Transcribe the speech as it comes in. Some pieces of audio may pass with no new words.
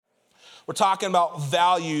We're talking about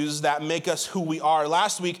values that make us who we are.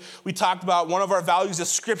 Last week, we talked about one of our values is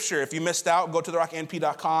Scripture. If you missed out, go to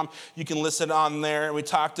therocknp.com. You can listen on there. And we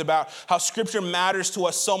talked about how Scripture matters to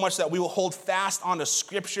us so much that we will hold fast onto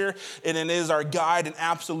Scripture, and it is our guide and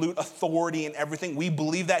absolute authority in everything. We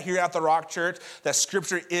believe that here at the Rock Church, that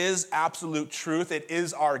Scripture is absolute truth. It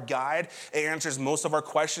is our guide. It answers most of our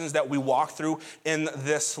questions that we walk through in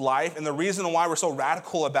this life. And the reason why we're so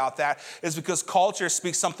radical about that is because culture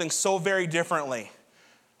speaks something so very differently.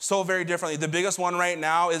 So very differently. The biggest one right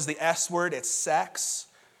now is the S word. It's sex.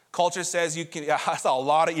 Culture says you can, I saw a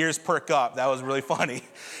lot of ears perk up. That was really funny.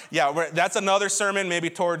 Yeah, that's another sermon, maybe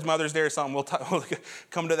towards Mother's Day or something. We'll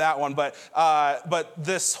come to that one. But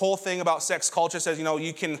this whole thing about sex, culture says,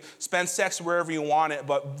 you can spend sex wherever you want it,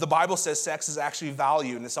 but the Bible says sex is actually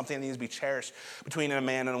valued and it's something that needs to be cherished between a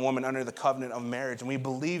man and a woman under the covenant of marriage. And we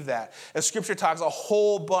believe that. And Scripture talks a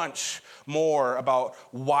whole bunch more about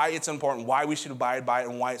why it's important, why we should abide by it,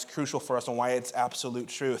 and why it's crucial for us, and why it's absolute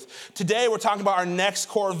truth. Today, we're talking about our next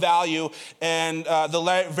core value, and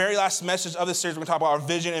the very last message of this series, we're going to talk about our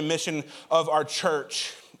vision and mission of our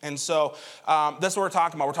church. And so that's what we're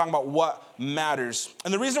talking about. We're talking about what matters.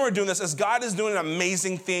 And the reason we're doing this is God is doing an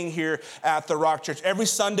amazing thing here at the Rock Church. Every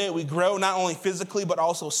Sunday we grow, not only physically, but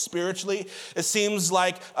also spiritually. It seems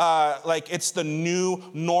like it's the new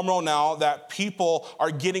normal now that people are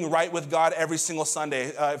getting right with God every single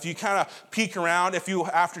Sunday. If you kind of peek around,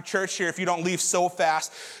 after church here, if you don't leave so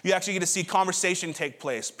fast, you actually get to see conversation take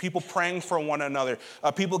place. People praying for one another.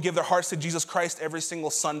 People give their hearts to Jesus Christ every single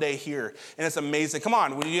Sunday here. And it's amazing. Come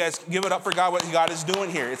on, will you guys give it up for God, what God is doing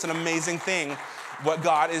here? It's an amazing thing. What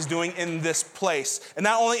God is doing in this place. And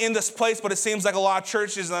not only in this place, but it seems like a lot of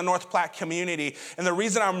churches in the North Platte community. And the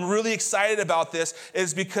reason I'm really excited about this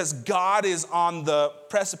is because God is on the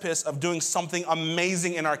precipice of doing something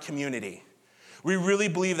amazing in our community. We really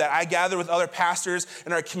believe that. I gather with other pastors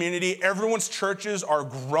in our community. Everyone's churches are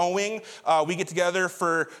growing. We get together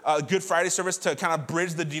for a Good Friday service to kind of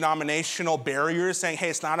bridge the denominational barriers, saying, hey,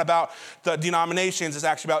 it's not about the denominations. It's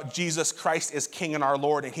actually about Jesus Christ is King and our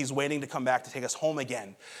Lord, and he's waiting to come back to take us home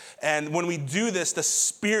again. And when we do this, the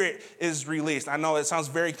Spirit is released. I know it sounds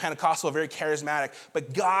very Pentecostal, very charismatic,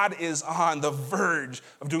 but God is on the verge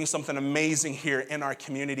of doing something amazing here in our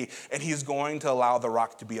community, and he's going to allow the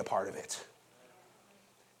Rock to be a part of it.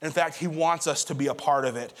 In fact, he wants us to be a part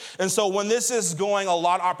of it. And so when this is going, a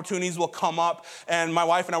lot of opportunities will come up. And my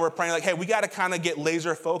wife and I were praying like, hey, we got to kind of get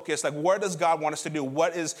laser focused. Like, what does God want us to do?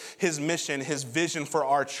 What is his mission, his vision for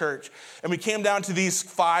our church? And we came down to these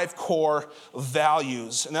 5 core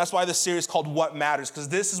values. And that's why this series is called What Matters, because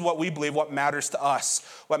this is what we believe, what matters to us,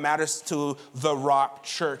 what matters to the Rock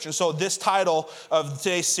Church. And so this title of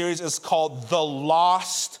today's series is called The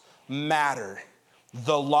Lost Matter.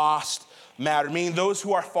 The Lost Matter, meaning those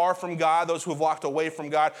who are far from God, those who have walked away from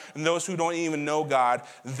God, and those who don't even know God,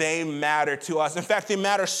 they matter to us. In fact, they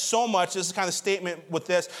matter so much, this is kind of statement with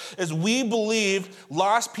this, is we believe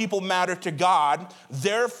lost people matter to God,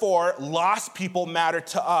 therefore lost people matter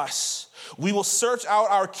to us. We will search out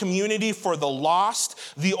our community for the lost,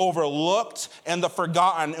 the overlooked, and the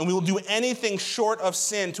forgotten, and we will do anything short of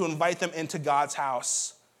sin to invite them into God's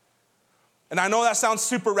house. And I know that sounds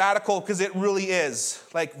super radical because it really is.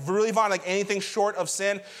 Like, really, Vaughn, like anything short of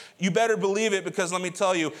sin, you better believe it, because let me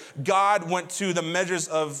tell you, God went to the measures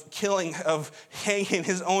of hanging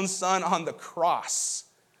his own son on the cross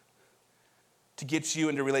to get you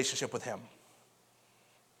into relationship with him.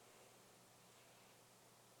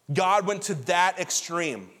 God went to that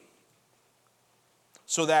extreme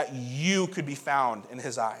so that you could be found in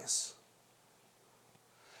his eyes.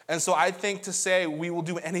 And so I think to say we will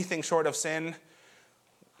do anything short of sin,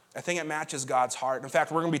 I think it matches God's heart. In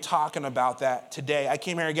fact, we're going to be talking about that today. I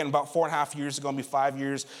came here again about 4.5 years ago, it'll be 5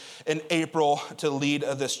 years in April to lead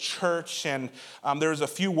this church. And there was a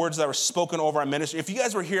few words that were spoken over our ministry. If you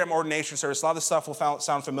guys were here at my ordination service, a lot of this stuff will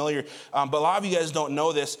sound familiar, but a lot of you guys don't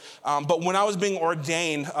know this. But when I was being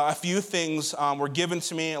ordained, a few things were given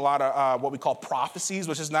to me, a lot of what we call prophecies,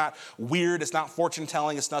 which is not weird, it's not fortune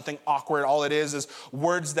telling, it's nothing awkward. All it is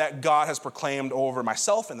words that God has proclaimed over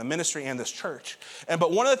myself and the ministry and this church.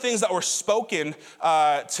 But one of the things that were spoken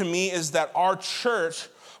to me is that our church,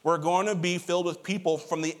 we're going to be filled with people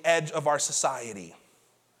from the edge of our society.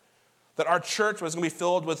 That our church was going to be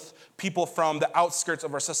filled with people from the outskirts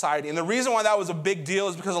of our society. And the reason why that was a big deal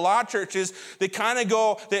is because a lot of churches, they kind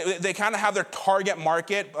of have their target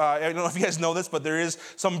market. I don't know if you guys know this, but there is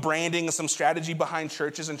some branding and some strategy behind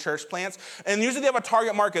churches and church plants. And usually they have a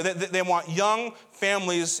target market. They want young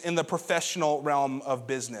families in the professional realm of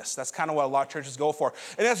business. That's kind of what a lot of churches go for.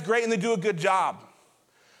 And that's great, and they do a good job.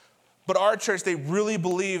 But our church, they really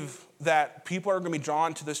believe that people are going to be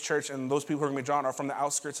drawn to this church, and those people who are going to be drawn are from the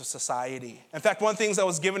outskirts of society. In fact, one of the things that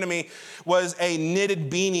was given to me was a knitted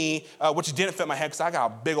beanie, which didn't fit my head because I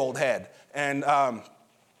got a big old head. And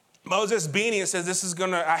Moses beanie, it says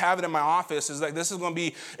I have it in my office, is like this is going to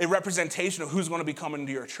be a representation of who's going to be coming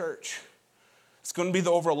to your church. It's going to be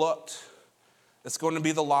the overlooked. It's going to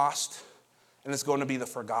be the lost. And it's going to be the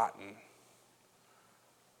forgotten.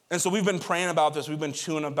 And so we've been praying about this, we've been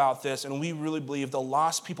chewing about this, and we really believe the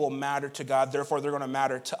lost people matter to God, therefore they're going to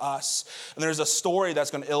matter to us. And there's a story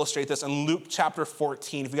that's going to illustrate this in Luke chapter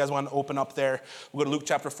 14. If you guys want to open up there, we'll go to Luke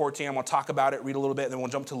chapter 14. I'm going to talk about it, read a little bit, and then we'll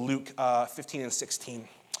jump to Luke 15 and 16.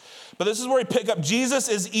 But this is where we pick up. Jesus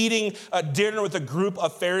is eating dinner with a group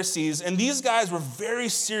of Pharisees, and these guys were very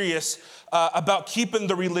serious about keeping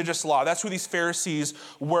the religious law. That's who these Pharisees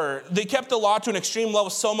were. They kept the law to an extreme level,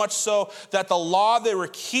 so much so that the law they were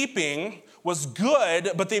keeping was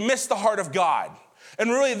good, but they missed the heart of God. And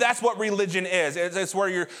really, that's what religion is. It's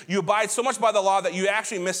where you abide so much by the law that you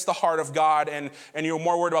actually miss the heart of God, and you're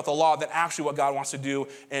more worried about the law than actually what God wants to do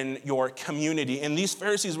in your community. And these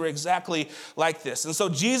Pharisees were exactly like this. And so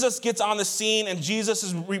Jesus gets on the scene, and Jesus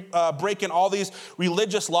is breaking all these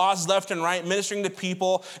religious laws left and right, ministering to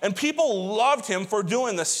people. And people loved him for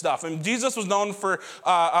doing this stuff. And Jesus was known for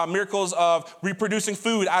miracles of reproducing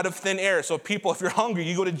food out of thin air. So people, if you're hungry,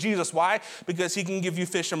 you go to Jesus. Why? Because he can give you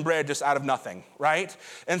fish and bread just out of nothing, right?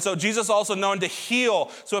 And so Jesus also known to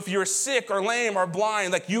heal. So if you're sick or lame or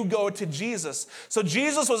blind, like you go to Jesus. So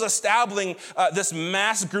Jesus was establishing this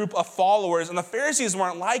mass group of followers, and the Pharisees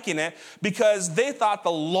weren't liking it because they thought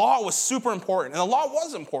the law was super important. And the law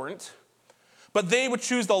was important, but they would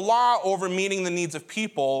choose the law over meeting the needs of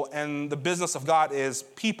people, and the business of God is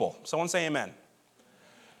people. Someone say amen.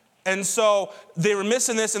 And so they were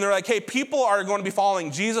missing this, and they're like, hey, people are going to be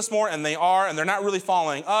following Jesus more, and they're not really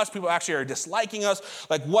following us. People actually are disliking us.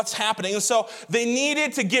 Like, what's happening? And so they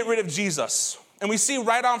needed to get rid of Jesus. And we see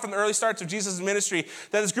right on from the early starts of Jesus' ministry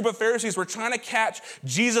that this group of Pharisees were trying to catch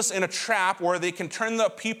Jesus in a trap where they can turn the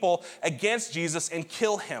people against Jesus and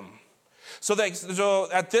kill him. So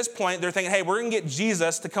at this point, they're thinking, hey, we're going to get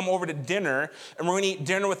Jesus to come over to dinner, and we're going to eat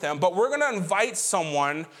dinner with him, but we're going to invite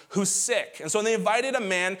someone who's sick. And so they invited a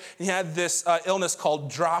man, he had this illness called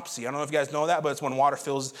dropsy. I don't know if you guys know that, but it's when water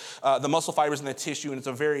fills the muscle fibers in the tissue, and it's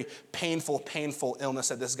a very painful illness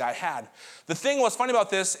that this guy had. The thing what's funny about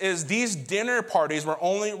this is these dinner parties were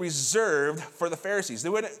only reserved for the Pharisees. They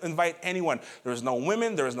wouldn't invite anyone. There was no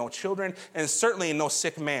women, there was no children, and certainly no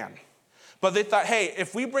sick man. But they thought, hey,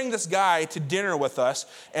 if we bring this guy to dinner with us,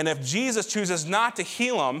 and if Jesus chooses not to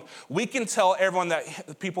heal him, we can tell everyone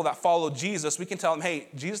the people that follow Jesus, we can tell them, hey,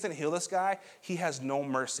 Jesus didn't heal this guy. He has no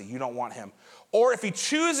mercy. You don't want him. Or if he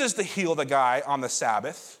chooses to heal the guy on the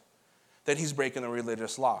Sabbath, then he's breaking the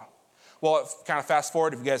religious law. Well, kind of fast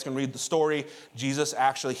forward, if you guys can read the story, Jesus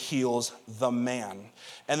actually heals the man.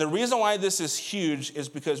 And the reason why this is huge is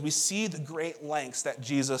because we see the great lengths that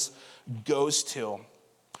Jesus goes to.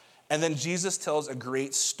 And then Jesus tells a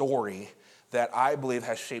great story that I believe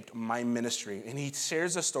has shaped my ministry. And he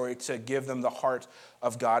shares a story to give them the heart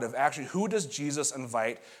of God of actually who does Jesus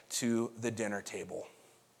invite to the dinner table.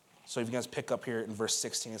 So if you guys pick up here in verse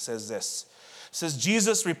 16, it says this. It says,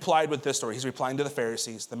 Jesus replied with this story. He's replying to the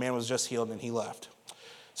Pharisees. The man was just healed and he left. It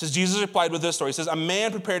says, Jesus replied with this story. He says, a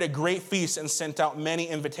man prepared a great feast and sent out many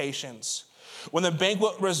invitations. When the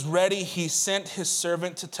banquet was ready, he sent his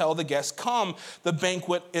servant to tell the guests, come, the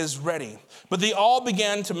banquet is ready. But they all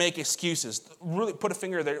began to make excuses. Really put a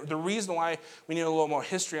finger there. The reason why we need a little more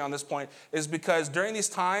history on this point is because during these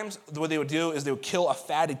times, what they would do is they would kill a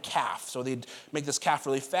fatted calf. So they'd make this calf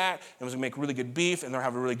really fat, and it was going to make really good beef, and they'd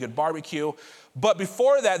have a really good barbecue. But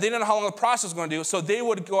before that, they didn't know how long the process was going to do, so they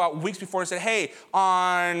would go out weeks before and say, hey,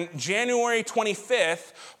 on January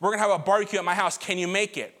 25th, we're going to have a barbecue at my house. Can you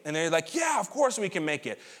make it? And they're like, yeah, of course we can make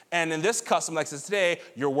it. And in this custom, like it says today,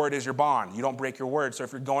 your word is your bond. You don't break your word. So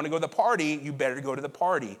if you're going to go to the party, you better go to the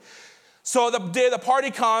party. So the day the party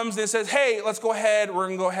comes, and it says, hey, let's go ahead. We're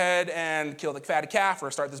going to go ahead and kill the fatted calf. We're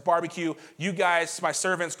going to start this barbecue. You guys, my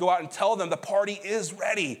servants, go out and tell them the party is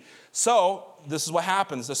ready. So this is what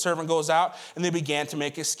happens. The servant goes out, and they began to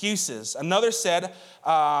make excuses. Another said,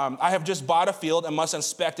 I have just bought a field and must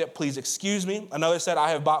inspect it. Please excuse me. Another said,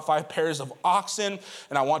 I have bought 5 pairs of oxen,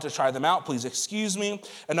 and I want to try them out. Please excuse me.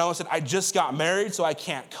 Another said, I just got married, so I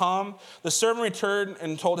can't come. The servant returned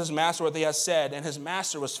and told his master what they had said, and his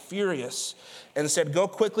master was furious and said, "Go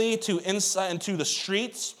quickly into the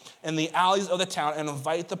streets and the alleys of the town and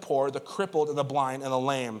invite the poor, the crippled, and the blind, and the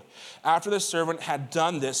lame." After the servant had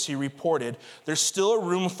done this, he reported, "There's still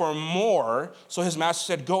room for more." So his master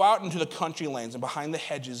said, "Go out into the country lanes and behind the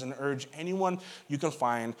hedges and urge anyone you can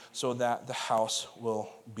find so that the house will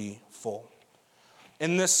be full."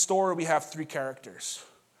 In this story, we have three characters.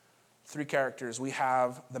 We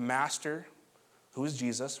have the master, who is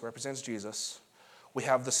Jesus, represents Jesus. We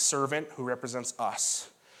have the servant, who represents us.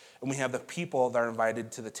 And we have the people that are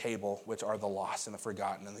invited to the table, which are the lost and the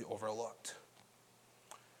forgotten and the overlooked.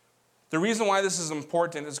 The reason why this is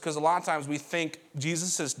important is because a lot of times we think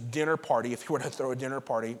Jesus' dinner party, if you were to throw a dinner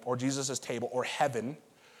party, or Jesus' table, or heaven,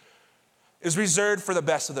 is reserved for the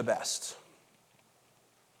best of the best.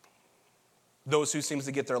 Those who seem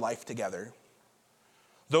to get their life together.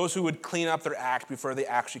 Those who would clean up their act before they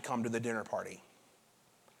actually come to the dinner party.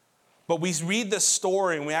 But we read this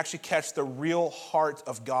story and we actually catch the real heart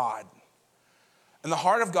of God. And the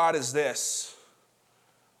heart of God is this: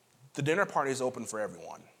 the dinner party is open for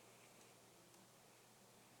everyone.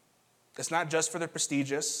 It's not just for the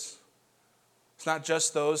prestigious. It's not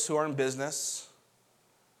just those who are in business.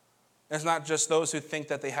 It's not just those who think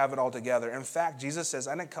that they have it all together. In fact, Jesus says,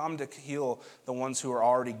 "I didn't come to heal the ones who are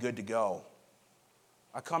already good to go.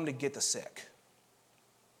 I come to get the sick."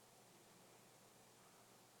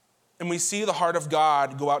 And we see the heart of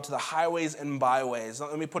God go out to the highways and byways.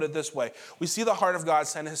 Let me put it this way. We see the heart of God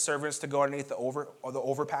send his servants to go underneath the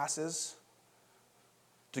overpasses,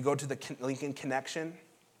 to go to the Lincoln Connection,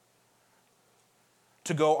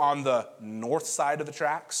 to go on the north side of the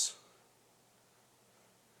tracks,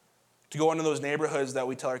 to go into those neighborhoods that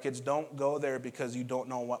we tell our kids, don't go there because you don't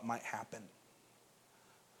know what might happen.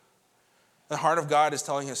 The heart of God is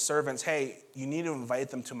telling his servants, hey, you need to invite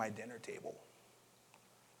them to my dinner table.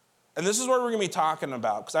 And this is what we're going to be talking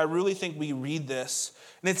about, because I really think we read this,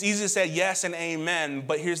 and it's easy to say yes and amen,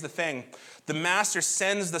 but here's the thing. The master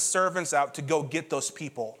sends the servants out to go get those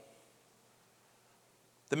people.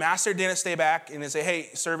 The master didn't stay back and say,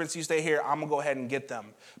 hey, servants, you stay here. I'm going to go ahead and get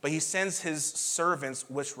them. But he sends his servants,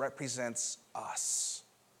 which represents us.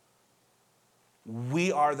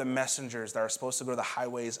 We are the messengers that are supposed to go to the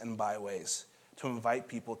highways and byways to invite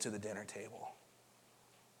people to the dinner table.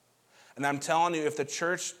 And I'm telling you, if the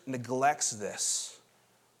church neglects this,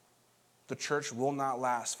 the church will not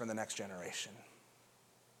last for the next generation.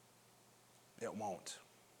 It won't.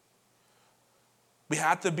 We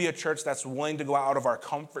have to be a church that's willing to go out of our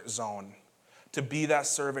comfort zone to be that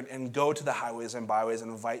servant and go to the highways and byways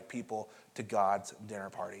and invite people to God's dinner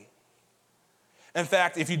party. In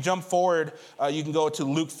fact, if you jump forward, you can go to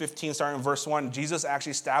Luke 15, starting in verse 1. Jesus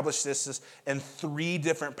actually established this in 3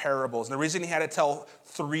 different parables. And the reason he had to tell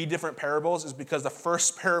 3 different parables is because the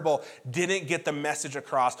first parable didn't get the message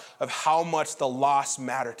across of how much the lost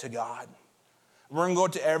matter to God. We're going to go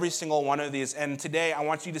to every single one of these. And today, I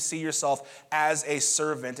want you to see yourself as a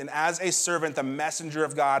servant. And as a servant, the messenger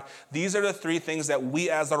of God, these are the 3 things that we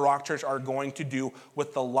as the Rock Church are going to do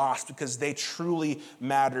with the lost, because they truly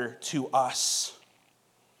matter to us.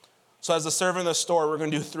 So as a servant of the store, we're going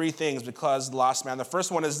to do 3 things because the lost man. The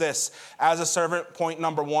first one is this. As a servant, point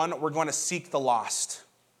number 1, we're going to seek the lost.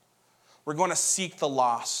 We're going to seek the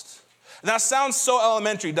lost. And that sounds so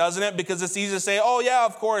elementary, doesn't it? Because it's easy to say, oh yeah,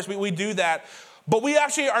 of course, we do that. But we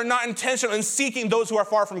actually are not intentional in seeking those who are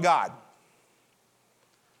far from God.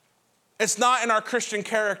 It's not in our Christian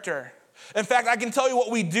character. In fact, I can tell you what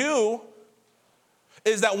we do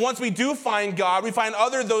is that once we do find God, we find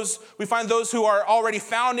those who are already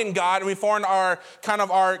found in God, and we form our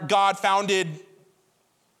God-founded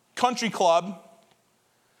country club.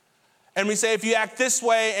 And we say, if you act this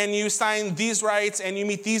way and you sign these rights and you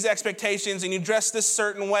meet these expectations and you dress this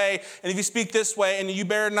certain way, and if you speak this way, and you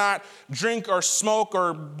better not drink or smoke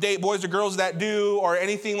or date boys or girls that do or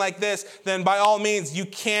anything like this, then by all means, you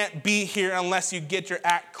can't be here unless you get your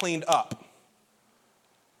act cleaned up,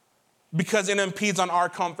 because it impedes on our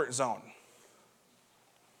comfort zone.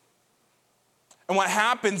 And what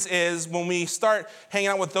happens is when we start hanging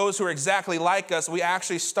out with those who are exactly like us, we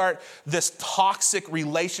actually start this toxic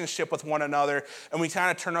relationship with one another, and we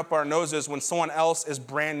kind of turn up our noses when someone else is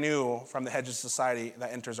brand new from the hedge of society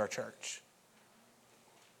that enters our church.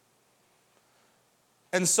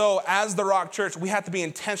 And so as the Rock Church, we have to be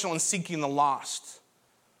intentional in seeking the lost.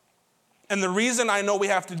 And the reason I know we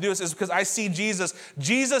have to do this is because I see Jesus.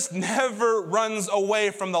 Jesus never runs away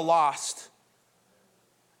from the lost.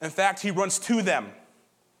 In fact, he runs to them.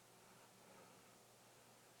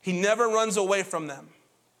 He never runs away from them.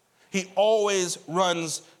 He always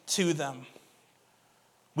runs to them.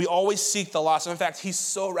 We always seek the lost. In fact, he's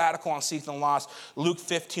so radical on seeking the lost. Luke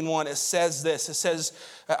 15:1, it says this. It says,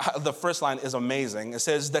 the first line is amazing. It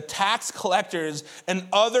says, the tax collectors and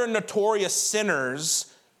other notorious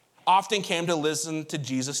sinners often came to listen to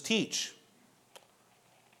Jesus teach.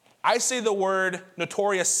 I say the word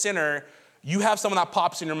notorious sinner, you have someone that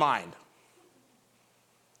pops in your mind.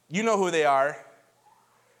 You know who they are.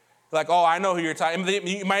 Like, oh, I know who you're talking about.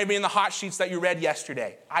 You might be in the hot sheets that you read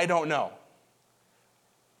yesterday. I don't know.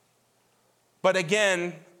 But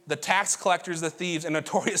again, the tax collectors, the thieves, and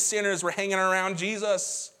notorious sinners were hanging around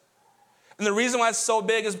Jesus. And the reason why it's so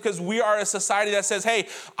big is because we are a society that says, hey,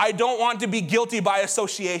 I don't want to be guilty by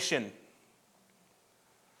association.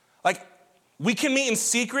 Like, we can meet in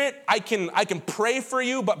secret. I can pray for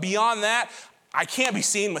you, but beyond that, I can't be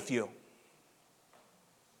seen with you.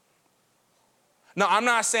 Now, I'm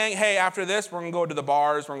not saying, hey, after this, we're going to go to the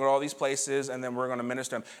bars, we're going to go to all these places, and then we're going to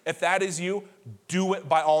minister them. If that is you, do it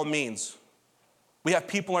by all means. We have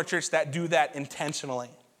people in our church that do that intentionally.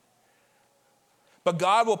 But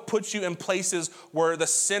God will put you in places where the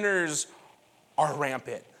sinners are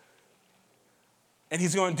rampant. And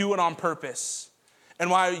he's going to do it on purpose.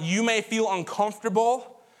 And while you may feel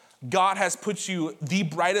uncomfortable, God has put you the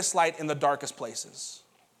brightest light in the darkest places.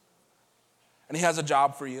 And he has a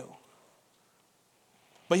job for you.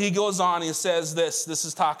 But he goes on, he says this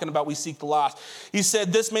is talking about we seek the lost. He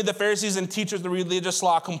said, this made the Pharisees and teachers of the religious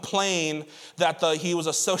law complain that he was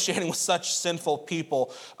associating with such sinful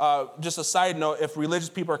people. Just a side note, if religious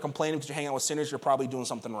people are complaining because you hang out with sinners, you're probably doing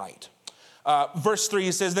something right. Verse 3,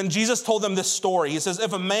 he says, then Jesus told them this story. He says,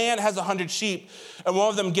 if a man has 100 sheep and one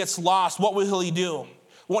of them gets lost, what will he do?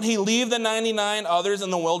 Won't he leave the 99 others in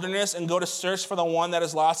the wilderness and go to search for the one that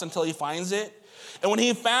is lost until he finds it? And when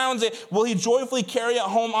he finds it, will he joyfully carry it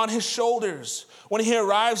home on his shoulders? When he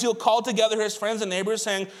arrives, he'll call together his friends and neighbors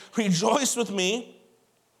saying, rejoice with me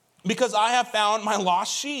because I have found my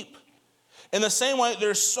lost sheep. In the same way,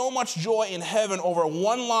 there's so much joy in heaven over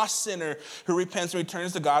one lost sinner who repents and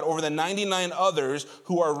returns to God over the 99 others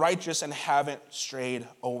who are righteous and haven't strayed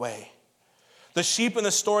away. The sheep in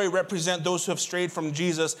the story represent those who have strayed from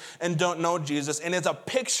Jesus and don't know Jesus. And it's a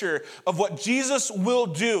picture of what Jesus will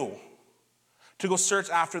do to go search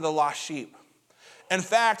after the lost sheep. In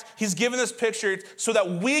fact, he's given this picture so that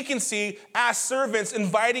we can see, as servants,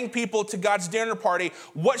 inviting people to God's dinner party,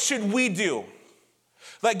 what should we do?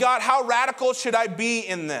 Like, God, how radical should I be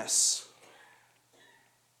in this?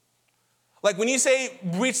 Like, when you say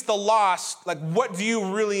reach the lost, like, what do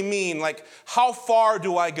you really mean? Like, how far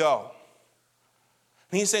do I go?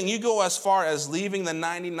 And he's saying you go as far as leaving the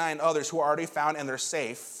 99 others who are already found and they're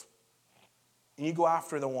safe, and you go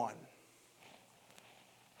after the one.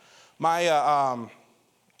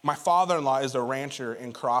 My father-in-law is a rancher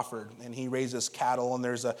in Crawford, and he raises cattle, and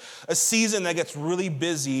there's a season that gets really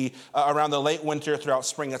busy around the late winter throughout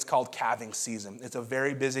spring. It's called calving season. It's a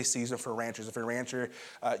very busy season for ranchers. If you're a rancher,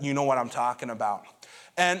 you know what I'm talking about.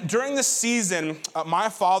 And during this season, my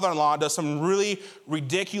father-in-law does some really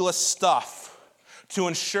ridiculous stuff to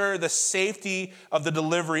ensure the safety of the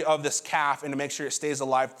delivery of this calf and to make sure it stays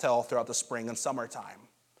alive throughout the spring and summertime.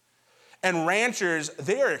 And ranchers,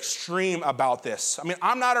 they are extreme about this. I mean,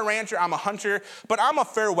 I'm not a rancher, I'm a hunter, but I'm a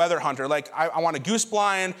fair weather hunter. Like, I want a goose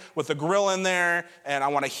blind with a grill in there, and I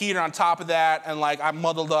want a heater on top of that, and like, I'm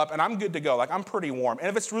muddled up, and I'm good to go. Like, I'm pretty warm. And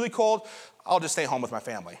if it's really cold, I'll just stay home with my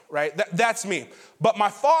family, right? That's me. But my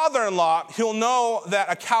father-in-law, he'll know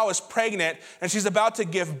that a cow is pregnant, and she's about to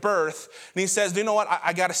give birth, and he says, you know what,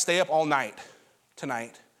 I got to stay up all night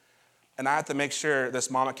tonight, and I have to make sure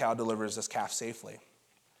this mama cow delivers this calf safely.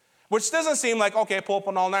 Which doesn't seem like, okay, pull up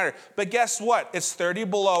an all-nighter. But guess what? It's 30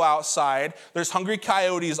 below outside. There's hungry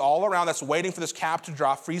coyotes all around that's waiting for this calf to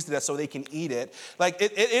drop, freeze to death so they can eat it. Like,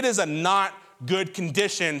 it is a not good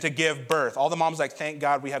condition to give birth. All the moms like, thank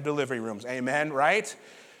God we have delivery rooms. Amen, right?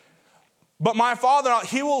 But my father,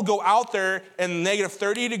 he will go out there in negative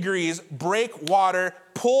 30 degrees, break water,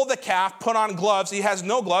 pull the calf, put on gloves. He has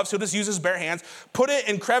no gloves. He'll just use his bare hands, put it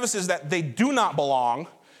in crevices that they do not belong,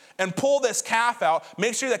 and pull this calf out,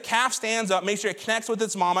 make sure the calf stands up, make sure it connects with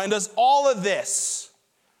its mama, and does all of this,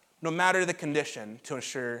 no matter the condition, to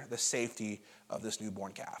ensure the safety of this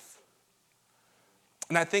newborn calf.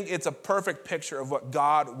 And I think it's a perfect picture of what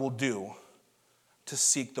God will do to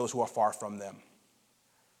seek those who are far from them.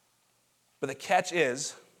 But the catch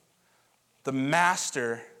is, the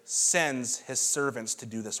master sends his servants to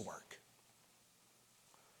do this work.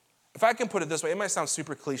 If I can put it this way, it might sound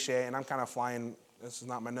super cliche, and I'm kind of flying. This is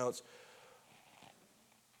not my notes.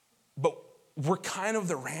 But we're kind of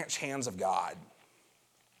the ranch hands of God.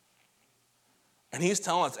 And he's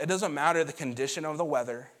telling us it doesn't matter the condition of the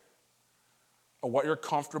weather. or what your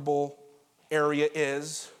comfortable area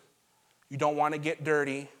is. You don't want to get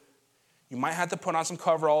dirty. You might have to put on some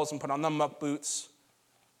coveralls and put on the muck boots.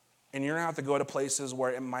 And you're going to have to go to places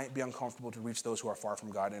where it might be uncomfortable to reach those who are far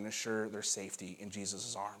from God and ensure their safety in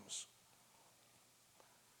Jesus' arms.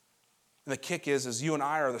 And the kick is you and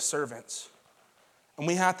I are the servants. And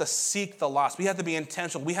we have to seek the lost. We have to be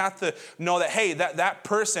intentional. We have to know that, hey, that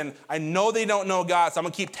person, I know they don't know God, so I'm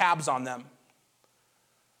going to keep tabs on them.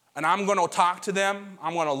 And I'm going to talk to them.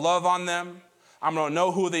 I'm going to love on them. I'm going to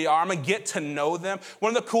know who they are. I'm going to get to know them.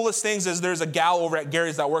 One of the coolest things is there's a gal over at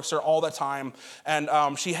Gary's that works there all the time. And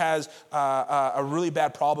she has a really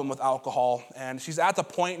bad problem with alcohol. And she's at the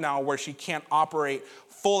point now where she can't operate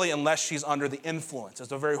fully unless she's under the influence.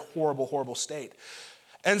 It's a very horrible, horrible state.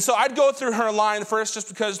 And so I'd go through her line first just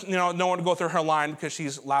because, no one would go through her line because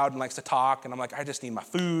she's loud and likes to talk. And I'm like, I just need my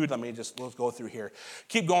food. Let's go through here.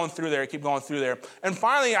 Keep going through there. And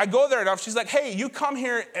finally, I go there enough. She's like, hey, you come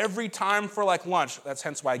here every time for like lunch. That's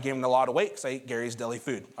hence why I gave him a lot of weight because I eat Gary's deli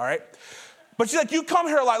food, all right? But she's like, you come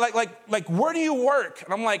here like where do you work?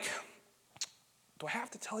 And I'm like, do I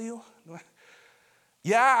have to tell you?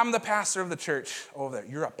 Yeah, I'm the pastor of the church over there.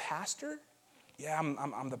 You're a pastor? Yeah,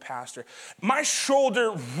 I'm the pastor. My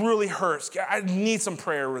shoulder really hurts. I need some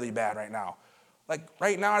prayer really bad right now. Like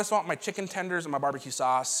right now, I just want my chicken tenders and my barbecue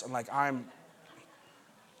sauce. And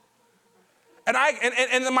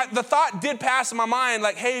the thought did pass in my mind,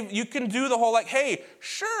 like, hey, you can do the whole, like, hey,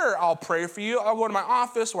 sure, I'll pray for you. I'll go to my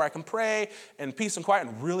office where I can pray in peace and quiet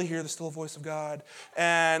and really hear the still voice of God.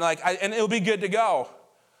 And and it'll be good to go.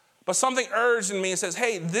 But something urged in me and says,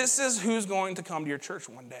 hey, this is who's going to come to your church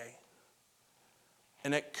one day.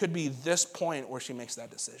 And it could be this point where she makes that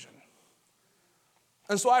decision.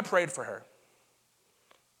 And so I prayed for her.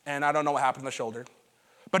 And I don't know what happened to the shoulder.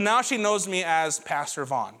 But now she knows me as Pastor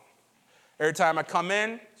Vaughn. Every time I come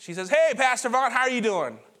in, she says, hey, Pastor Vaughn, how are you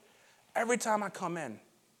doing? Every time I come in.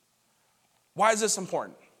 Why is this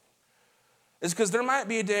important? It's because there might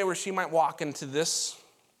be a day where she might walk into this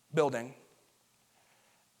building.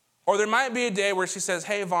 Or there might be a day where she says,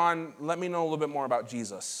 hey, Vaughn, let me know a little bit more about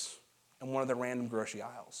Jesus. In one of the random grocery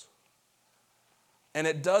aisles. And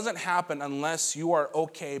it doesn't happen unless you are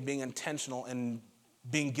okay being intentional and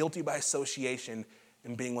being guilty by association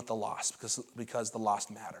and being with the lost, because the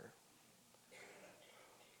lost matter.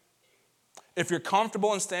 If you're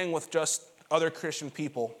comfortable in staying with just other Christian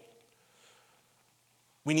people,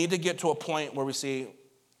 we need to get to a point where we see,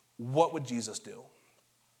 what would Jesus do?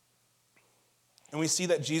 And we see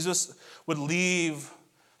that Jesus would leave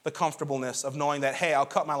the comfortableness of knowing that, hey, I'll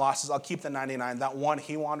cut my losses, I'll keep the 99. That one,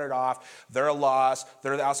 he wandered off, they're a loss,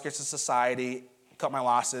 they're the outskirts of society, cut my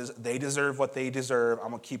losses, they deserve what they deserve, I'm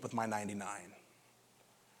going to keep with my 99.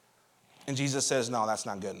 And Jesus says, no, that's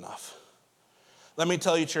not good enough. Let me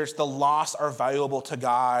tell you, church, the lost are valuable to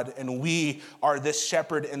God, and we are this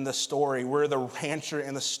shepherd in the story. We're the rancher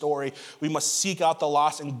in the story. We must seek out the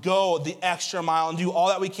lost and go the extra mile and do all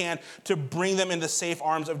that we can to bring them into safe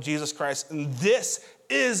arms of Jesus Christ. And this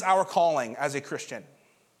is our calling as a Christian.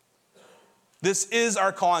 This is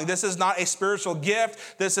our calling. This is not a spiritual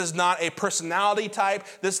gift. This is not a personality type.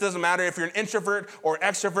 This doesn't matter if you're an introvert or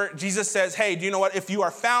extrovert. Jesus says, hey, do you know what? If you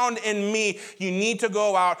are found in me, you need to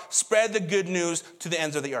go out, spread the good news to the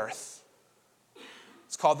ends of the earth.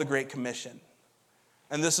 It's called the Great Commission.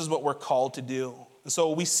 And this is what we're called to do. And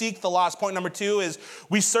so we seek the lost. Point number 2 is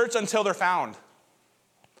we search until they're found.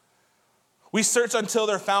 We search until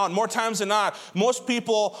they're found. More times than not, most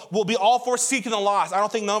people will be all for seeking the lost. I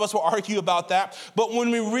don't think none of us will argue about that. But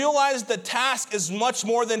when we realize the task is much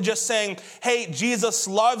more than just saying, hey, Jesus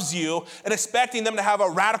loves you, and expecting them to have a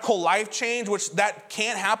radical life change, which that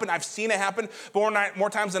can't happen. I've seen it happen, but more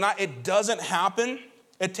times than not, it doesn't happen.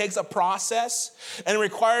 It takes a process, and it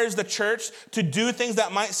requires the church to do things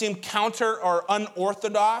that might seem counter or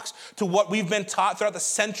unorthodox to what we've been taught throughout the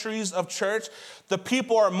centuries of church. The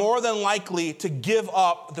people are more than likely to give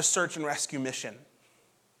up the search and rescue mission.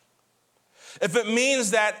 If it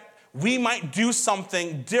means that we might do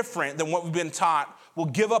something different than what we've been taught, we'll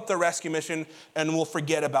give up the rescue mission and we'll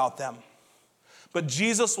forget about them. But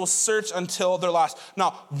Jesus will search until they're lost.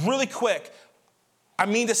 Now, really quick, I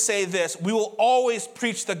mean to say this, we will always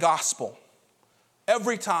preach the gospel.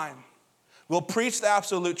 Every time. We'll preach the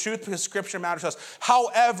absolute truth because Scripture matters to us.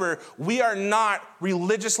 However, we are not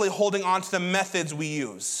religiously holding on to the methods we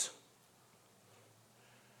use.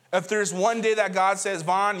 If there's one day that God says,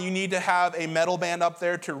 Vaughn, you need to have a metal band up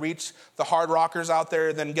there to reach the hard rockers out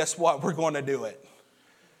there, then guess what? We're going to do it.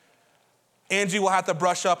 Angie will have to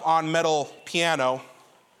brush up on metal piano,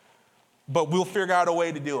 but we'll figure out a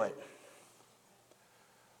way to do it.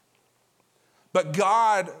 But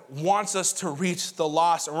God wants us to reach the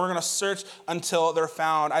lost, and we're going to search until they're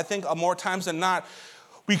found. I think more times than not,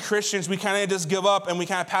 we Christians, we kind of just give up and we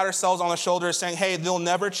kind of pat ourselves on the shoulder saying, hey, they'll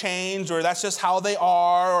never change, or that's just how they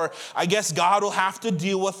are, or I guess God will have to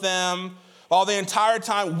deal with them. While the entire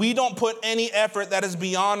time, we don't put any effort that is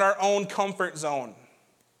beyond our own comfort zone.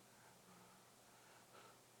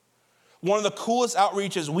 One of the coolest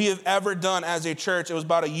outreaches we have ever done as a church, it was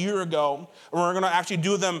about a year ago, and we're going to actually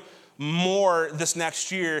do them more this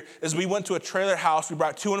next year, is we went to a trailer house, we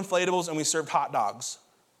brought 2 inflatables, and we served hot dogs.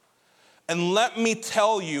 And let me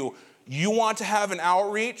tell you, you want to have an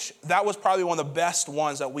outreach, that was probably one of the best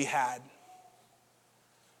ones that we had.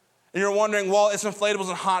 And you're wondering, well, it's inflatables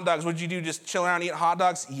and hot dogs. What'd you do, just chill around and eat hot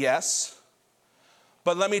dogs? Yes.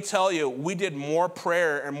 But let me tell you, we did more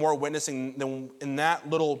prayer and more witnessing than in that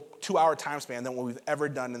little 2-hour time span than what we've ever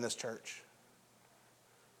done in this church.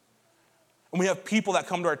 And we have people that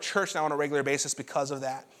come to our church now on a regular basis because of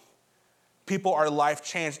that. People are life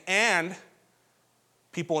changed, and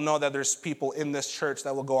people know that there's people in this church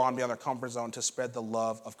that will go on beyond their comfort zone to spread the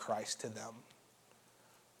love of Christ to them.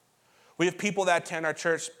 We have people that attend our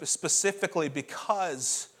church specifically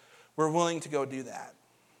because we're willing to go do that.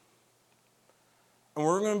 And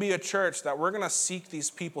we're going to be a church that we're going to seek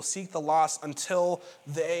these people, seek the lost until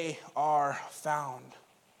they are found.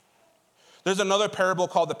 There's another parable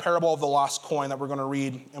called the parable of the lost coin that we're going to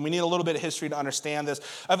read, and we need a little bit of history to understand this.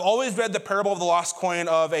 I've always read the parable of the lost coin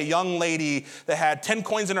of a young lady that had 10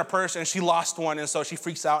 coins in her purse, and she lost one, and so she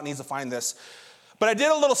freaks out and needs to find this. But I did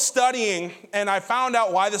a little studying, and I found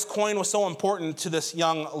out why this coin was so important to this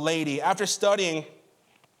young lady. After studying,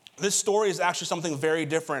 this story is actually something very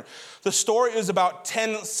different. The story is about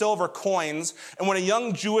 10 silver coins, and when a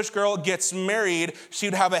young Jewish girl gets married, she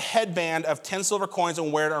would have a headband of 10 silver coins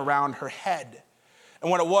and wear it around her head. And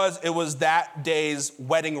what it was that day's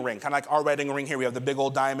wedding ring, kind of like our wedding ring here. We have the big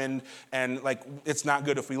old diamond, and like it's not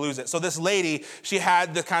good if we lose it. So this lady, she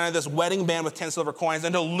had this wedding band with 10 silver coins,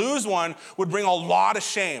 and to lose one would bring a lot of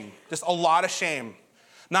shame, just a lot of shame.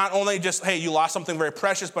 Not only just, hey, you lost something very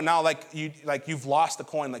precious, but now you've lost the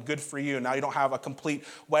coin, like good for you. Now you don't have a complete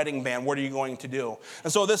wedding band. What are you going to do?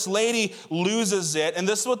 And so this lady loses it, and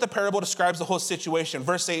this is what the parable describes the whole situation.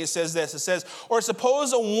 Verse 8, it says this. It says, or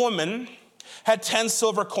suppose a woman had 10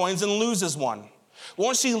 silver coins and loses one.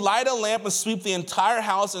 Won't she light a lamp and sweep the entire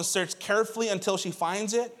house and search carefully until she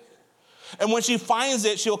finds it? And when she finds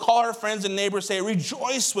it, she'll call her friends and neighbors, say,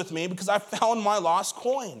 rejoice with me because I found my lost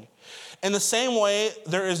coin. In the same way,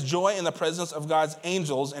 there is joy in the presence of God's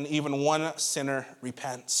angels, and even one sinner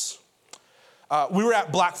repents. We were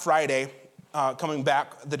at Black Friday, coming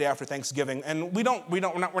back the day after Thanksgiving, and we're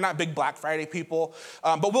not big Black Friday people,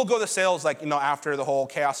 but we'll go to sales after the whole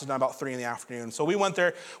chaos is done, about 3 p.m. So we went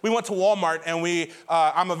there. We went to Walmart, and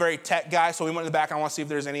I'm a very tech guy, so we went in the back. And I want to see if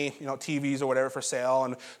there's any TVs or whatever for sale,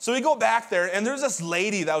 and so we go back there, and there's this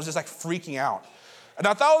lady that was just like freaking out. And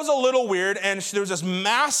I thought it was a little weird, and there was this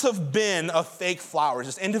massive bin of fake flowers,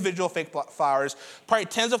 just individual fake flowers, probably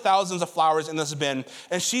tens of thousands of flowers in this bin,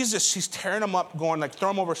 and she's tearing them up, going like, throw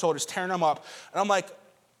them over her shoulders, tearing them up, and I'm like,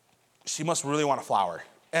 she must really want a flower.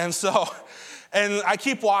 And so, and I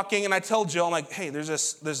keep walking, and I tell Jill, I'm like, hey, there's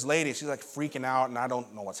this lady, she's like freaking out, and I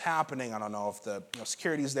don't know what's happening, I don't know if the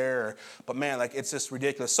security's there, but man, like it's just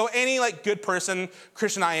ridiculous. So any good person,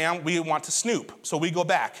 Christian I am, we want to snoop, so we go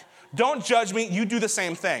back. Don't judge me. You do the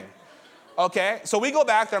same thing. Okay? So we go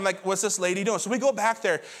back there. I'm like, what's this lady doing? So we go back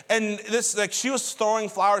there, and she was throwing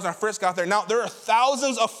flowers when I first got there. Now, there are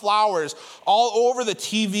thousands of flowers all over the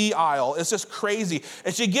TV aisle. It's just crazy.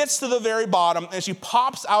 And she gets to the very bottom, and she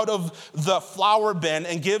pops out of the flower bin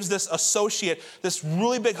and gives this associate this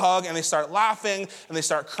really big hug, and they start laughing, and they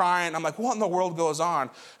start crying. I'm like, what in the world goes on?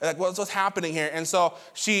 Like, what's happening here? And so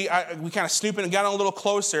we kind of snooping and got a little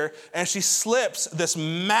closer, and she slips this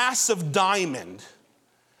massive diamond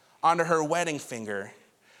onto her wedding finger.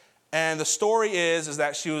 And the story is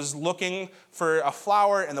that she was looking for a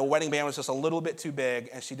flower, and the wedding band was just a little bit too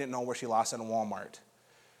big, and she didn't know where she lost it in Walmart.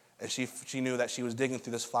 And she knew that she was digging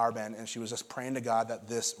through this flower bin, and she was just praying to God that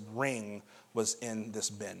this ring was in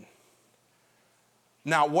this bin.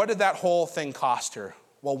 Now, what did that whole thing cost her?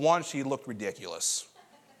 Well, one, she looked ridiculous.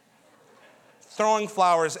 Throwing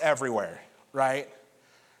flowers everywhere, right?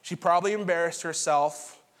 She probably embarrassed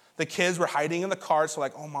herself. The kids were hiding in the car, so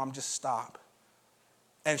like, oh, Mom, just stop.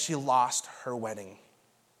 And she lost her wedding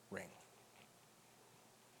ring.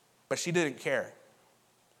 But she didn't care.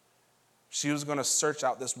 She was going to search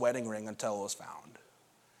out this wedding ring until it was found.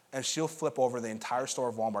 And she'll flip over the entire store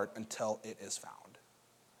of Walmart until it is found.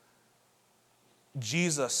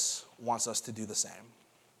 Jesus wants us to do the same.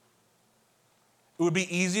 It would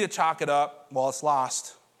be easy to chalk it up, well, it's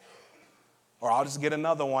lost. Or I'll just get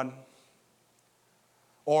another one.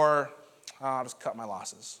 Or I'll just cut my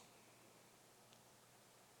losses.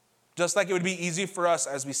 Just like it would be easy for us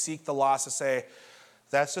as we seek the lost to say,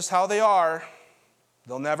 that's just how they are.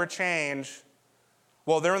 They'll never change.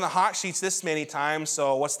 Well, they're in the hot sheets this many times,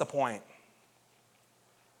 so what's the point?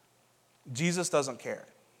 Jesus doesn't care.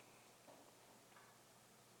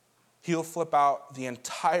 He'll flip out the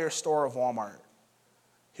entire store of Walmart.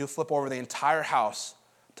 He'll flip over the entire house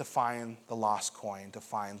to find the lost coin, to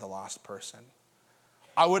find the lost person.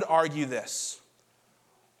 I would argue this.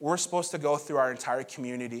 We're supposed to go through our entire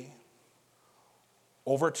community,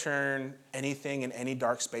 overturn anything in any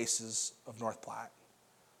dark spaces of North Platte,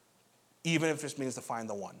 even if this means to find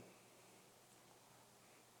the one.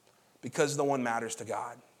 Because the one matters to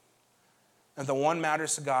God. And the one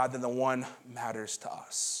matters to God, then the one matters to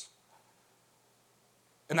us.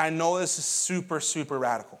 And I know this is super, super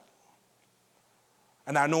radical.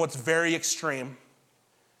 And I know it's very extreme.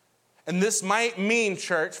 And this might mean,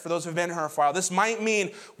 church, for those who've been here for a while, this might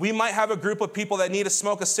mean we might have a group of people that need to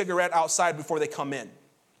smoke a cigarette outside before they come in.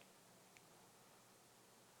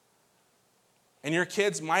 And your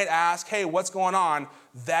kids might ask, hey, what's going on?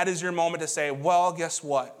 That is your moment to say, well, guess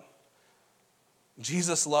what?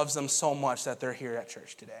 Jesus loves them so much that they're here at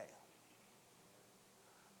church today.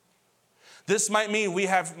 This might mean we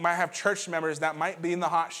might have church members that might be in the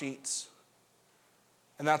hot sheets,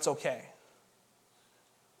 and that's okay.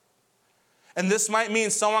 And this might mean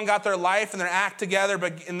someone got their life and their act together,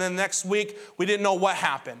 but in the next week, we didn't know what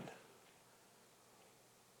happened.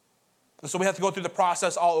 And so we have to go through the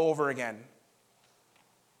process all over again.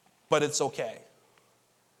 But it's okay.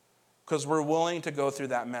 Because we're willing to go through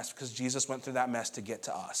that mess because Jesus went through that mess to get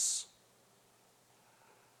to us.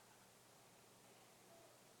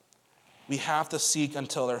 We have to seek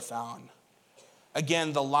until they're found.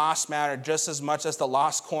 Again, the lost matter just as much as the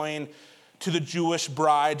lost coin to the Jewish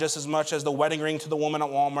bride, just as much as the wedding ring to the woman at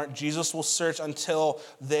Walmart. Jesus will search until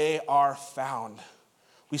they are found.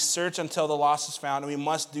 We search until the lost is found, and we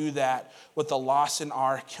must do that with the lost in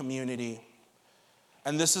our community.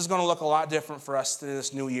 And this is going to look a lot different for us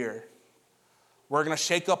this new year. We're going to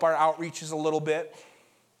shake up our outreaches a little bit,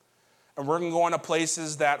 and we're going to go into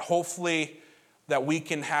places that hopefully that we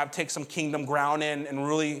can take some kingdom ground in and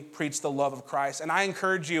really preach the love of Christ. And I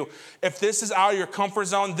encourage you, if this is out of your comfort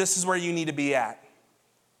zone, this is where you need to be at.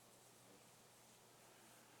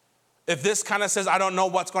 If this kind of says, I don't know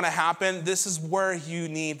what's going to happen, this is where you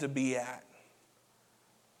need to be at.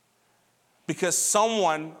 Because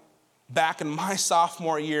someone back in my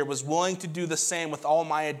sophomore year was willing to do the same with all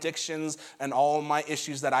my addictions and all my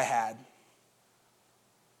issues that I had.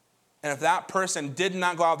 And if that person did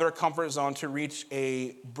not go out of their comfort zone to reach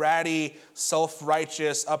a bratty,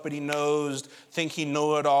 self-righteous, uppity-nosed, think he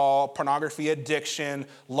know-it-all, pornography addiction,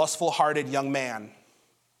 lustful-hearted young man,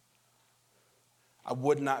 I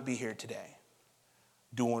would not be here today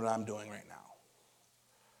doing what I'm doing right now.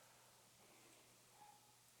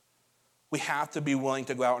 We have to be willing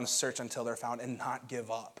to go out and search until they're found and not give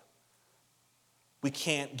up. We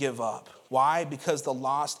can't give up. Why? Because the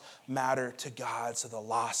lost matter to God, so the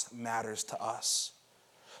lost matters to us.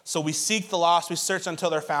 So we seek the lost, we search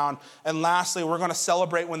until they're found, and lastly, we're going to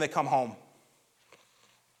celebrate when they come home.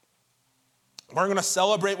 We're going to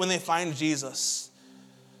celebrate when they find Jesus.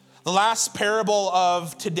 The last parable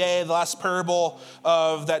of today, the last parable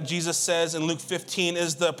that Jesus says in Luke 15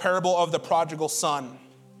 is the parable of the prodigal son.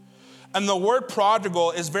 And the word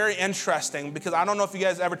prodigal is very interesting because I don't know if you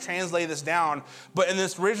guys ever translate this down, but in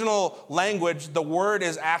this original language, the word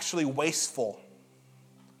is actually wasteful.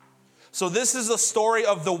 So this is the story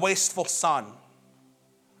of the wasteful son.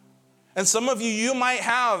 And some of you might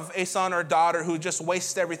have a son or daughter who just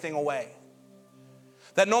wastes everything away.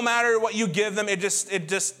 That no matter what you give them,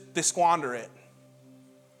 they squander it.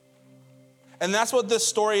 And that's what this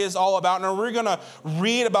story is all about. Now, we're going to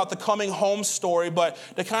read about the coming home story, but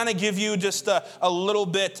to kind of give you just a little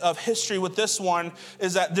bit of history with this one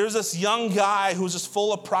is that there's this young guy who's just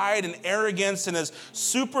full of pride and arrogance and is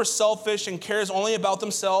super selfish and cares only about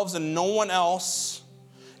themselves and no one else,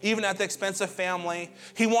 even at the expense of family.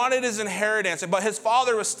 He wanted his inheritance, but his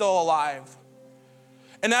father was still alive.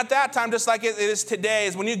 And at that time, just like it is today,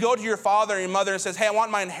 is when you go to your father or your mother and says, hey, I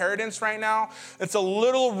want my inheritance right now, it's a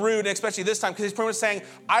little rude, especially this time, because he's pretty much saying,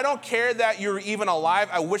 I don't care that you're even alive.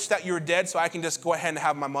 I wish that you were dead so I can just go ahead and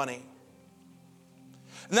have my money.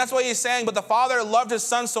 And that's what he's saying. But the father loved his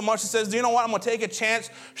son so much, he says, do you know what? I'm going to take a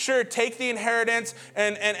chance. Sure, take the inheritance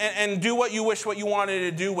and do what you wish, what you wanted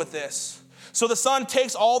to do with this. So the son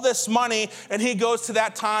takes all this money and he goes to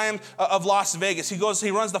that time of Las Vegas.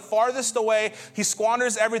 He runs the farthest away, he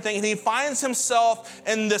squanders everything, and he finds himself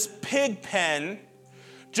in this pig pen,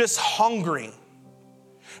 just hungry.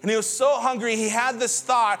 And he was so hungry, he had this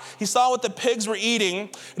thought. He saw what the pigs were eating,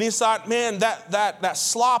 and he thought, man, that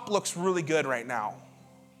slop looks really good right now.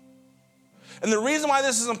 And the reason why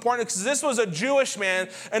this is important is because this was a Jewish man,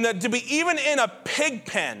 and that to be even in a pig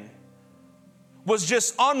pen was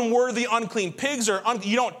just unworthy, unclean. Pigs are,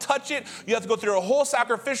 you don't touch it. You have to go through a whole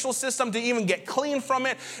sacrificial system to even get clean from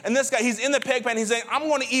it. And this guy, he's in the pig pen. He's saying, I'm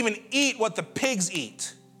going to even eat what the pigs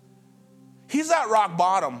eat. He's at rock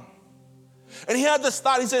bottom. And he had this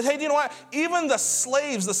thought. He said, hey, do you know what? Even the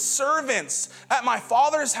slaves, the servants at my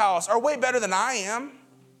father's house are way better than I am.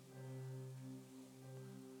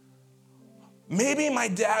 Maybe my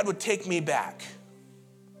dad would take me back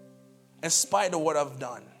in spite of what I've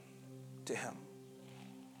done to him.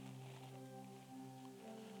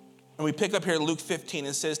 And we pick up here Luke 15.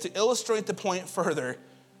 It says, to illustrate the point further,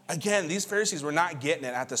 again, these Pharisees were not getting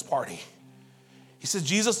it at this party. He says,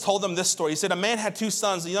 Jesus told them this story. He said, a man had 2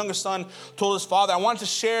 sons. The younger son told his father, I want to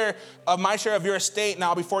share of my share of your estate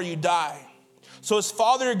now before you die. So his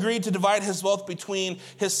father agreed to divide his wealth between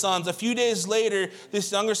his sons. A few days later,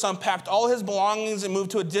 this younger son packed all his belongings and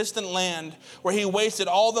moved to a distant land where he wasted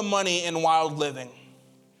all the money in wild living.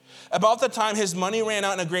 About the time his money ran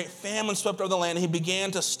out and a great famine swept over the land, and he began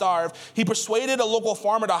to starve, he persuaded a local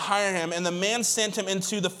farmer to hire him, and the man sent him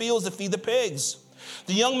into the fields to feed the pigs.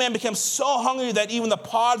 The young man became so hungry that even the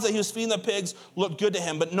pods that he was feeding the pigs looked good to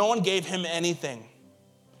him, but no one gave him anything.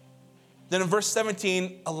 Then in verse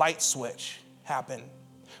 17, a light switch happened.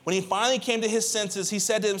 When he finally came to his senses, he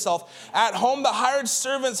said to himself, at home the hired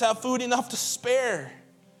servants have food enough to spare,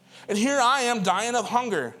 and here I am dying of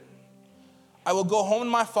hunger. I will go home to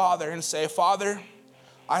my father and say, Father,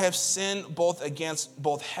 I have sinned both against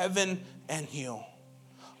both heaven and you.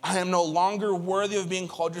 I am no longer worthy of being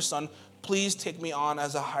called your son. Please take me on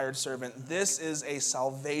as a hired servant. This is a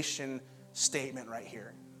salvation statement right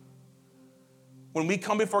here. When we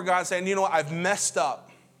come before God saying, you know what, I've messed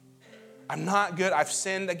up. I'm not good. I've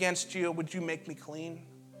sinned against you. Would you make me clean?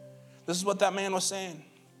 This is what that man was saying.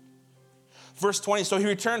 Verse 20, so he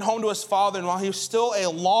returned home to his father, and while he was still a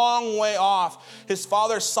long way off, his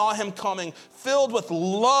father saw him coming, filled with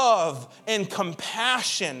love and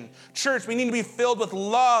compassion. Church, we need to be filled with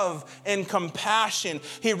love and compassion.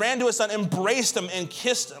 He ran to his son, embraced him, and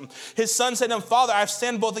kissed him. His son said to him, Father, I've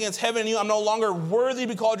sinned both against heaven and you. I'm no longer worthy to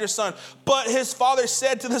be called your son. But his father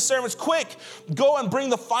said to the servants, quick, go and bring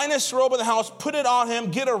the finest robe in the house, put it on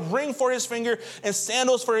him, get a ring for his finger and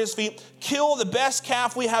sandals for his feet. Kill the best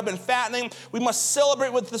calf we have been fattening. We must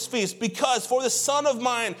celebrate with this feast, because for the son of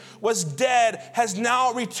mine was dead, has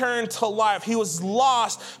now returned to life. He was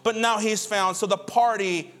lost, but now he's found. So the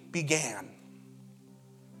party began.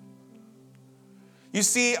 You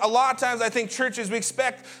see, a lot of times I think churches, we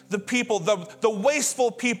expect the people, the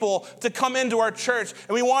wasteful people to come into our church,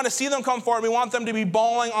 and we want to see them come forward. We want them to be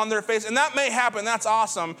bawling on their face, and that may happen. That's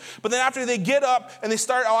awesome. But then after they get up and they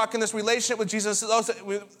start walking this relationship with Jesus,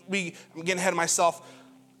 I'm getting ahead of myself.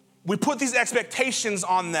 We put these expectations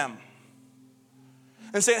on them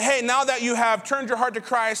and say, hey, now that you have turned your heart to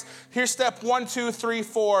Christ, here's step 1, 2, 3,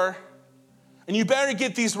 4, and you better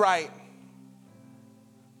get these right.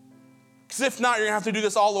 Because if not, you're going to have to do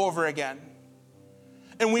this all over again.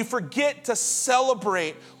 And we forget to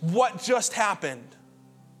celebrate what just happened.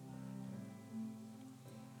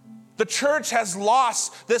 The church has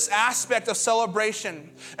lost this aspect of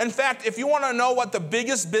celebration. In fact, if you want to know what the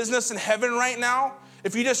biggest business in heaven right now,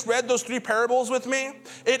 if you just read those 3 parables with me,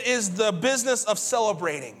 it is the business of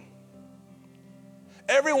celebrating.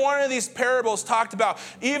 Every one of these parables talked about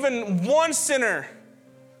even one sinner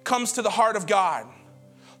comes to the heart of God.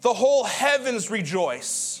 The whole heavens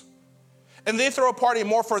rejoice. And they throw a party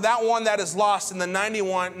more for that one that is lost than the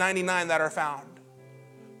 99 that are found.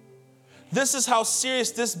 This is how serious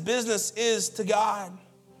this business is to God.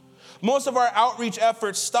 Most of our outreach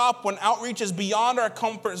efforts stop when outreach is beyond our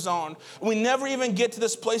comfort zone. We never even get to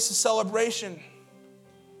this place of celebration.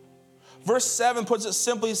 Verse 7 puts it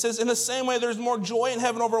simply. It says, in the same way, there's more joy in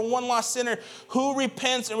heaven over one lost sinner who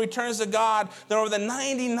repents and returns to God than over the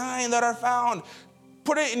 99 that are found.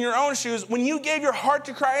 Put it in your own shoes. When you gave your heart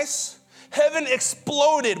to Christ, heaven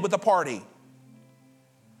exploded with a party.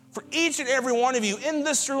 For each and every one of you in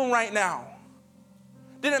this room right now.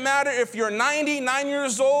 Didn't matter if you're 99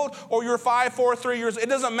 years old or you're 5, 4, 3 years old. It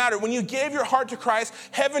doesn't matter. When you gave your heart to Christ,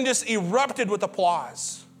 heaven just erupted with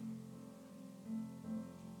applause.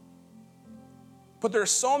 But there are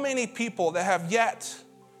so many people that have yet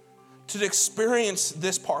to experience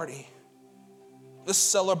this party. this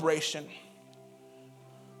celebration.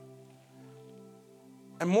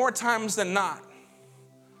 And more times than not,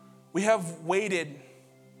 we have waited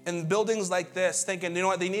in buildings like this thinking, you know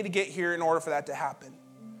what, they need to get here in order for that to happen.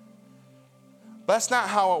 But that's not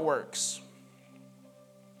how it works.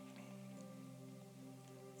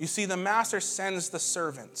 You see, the master sends the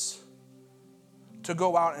servants to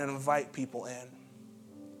go out and invite people in.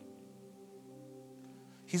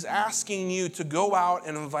 He's asking you to go out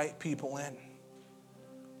and invite people in.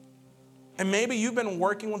 And maybe you've been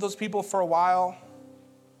working with those people for a while,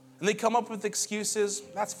 and they come up with excuses.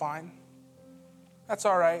 That's fine. That's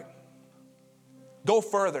all right. Go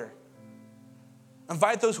further.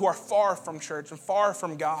 Invite those who are far from church and far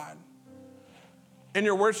from God. In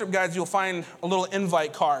your worship guides, you'll find a little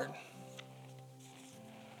invite card.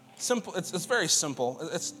 Simple. It's very simple.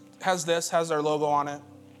 It has our logo on it.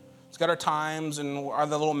 It's got our times and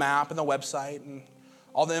the little map and the website and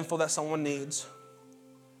all the info that someone needs.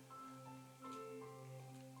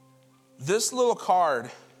 This little card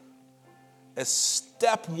is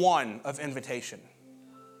step one of invitation.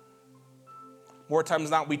 More times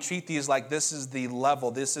than not, we treat these like this is the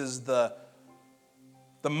level. This is the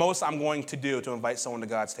most I'm going to do to invite someone to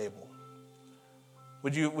God's table.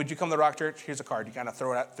 Would you come to the Rock Church? Here's a card. You kind of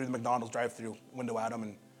throw it out through the McDonald's drive-through window at them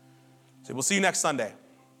and say, we'll see you next Sunday.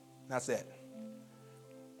 And that's it.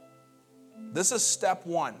 This is step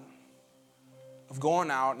one of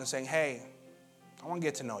going out and saying, hey, I want to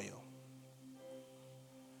get to know you.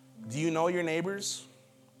 Do you know your neighbors?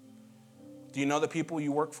 Do you know the people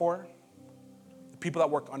you work for? The people that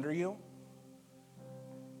work under you?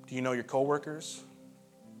 Do you know your coworkers?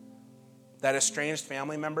 That estranged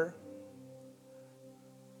family member?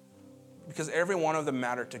 Because every one of them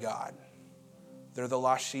matter to God. They're the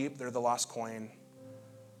lost sheep. They're the lost coin.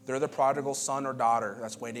 They're the prodigal son or daughter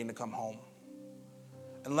that's waiting to come home.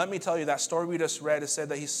 And let me tell you, that story we just read, it said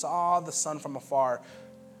that he saw the son from afar.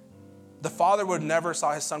 The father would never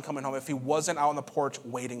saw his son coming home if he wasn't out on the porch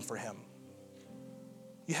waiting for him.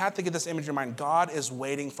 You have to get this image in your mind. God is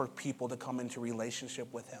waiting for people to come into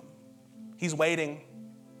relationship with him. He's waiting.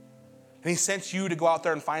 And he sent you to go out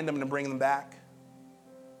there and find them and to bring them back.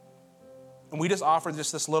 And we just offered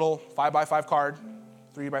just this little 5x5 card,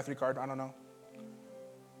 3x3 card, I don't know,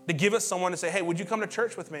 to give it someone to say, hey, would you come to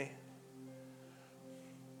church with me?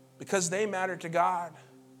 Because they matter to God.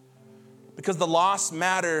 Because the lost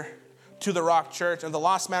matter to the Rock Church. And the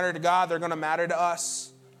lost matter to God, they're going to matter to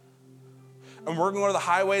us. And we're going to go to the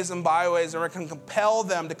highways and byways and we're going to compel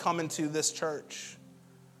them to come into this church.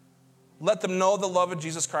 Let them know the love of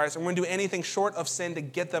Jesus Christ. And we're going to do anything short of sin to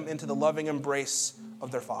get them into the loving embrace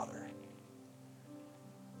of their Father.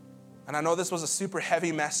 And I know this was a super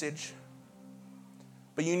heavy message,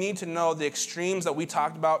 but you need to know the extremes that we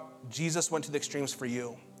talked about. Jesus went to the extremes for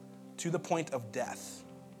you, to the point of death.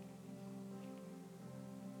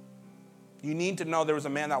 You need to know there was a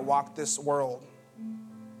man that walked this world,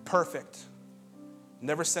 perfect,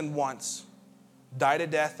 never sinned once, died a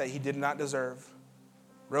death that he did not deserve,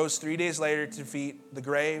 rose 3 days later to defeat the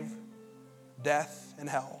grave, death, and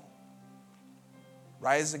hell,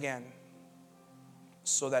 rise again,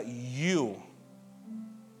 so that you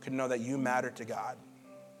could know that you matter to God.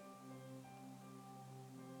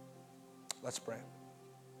 Let's pray.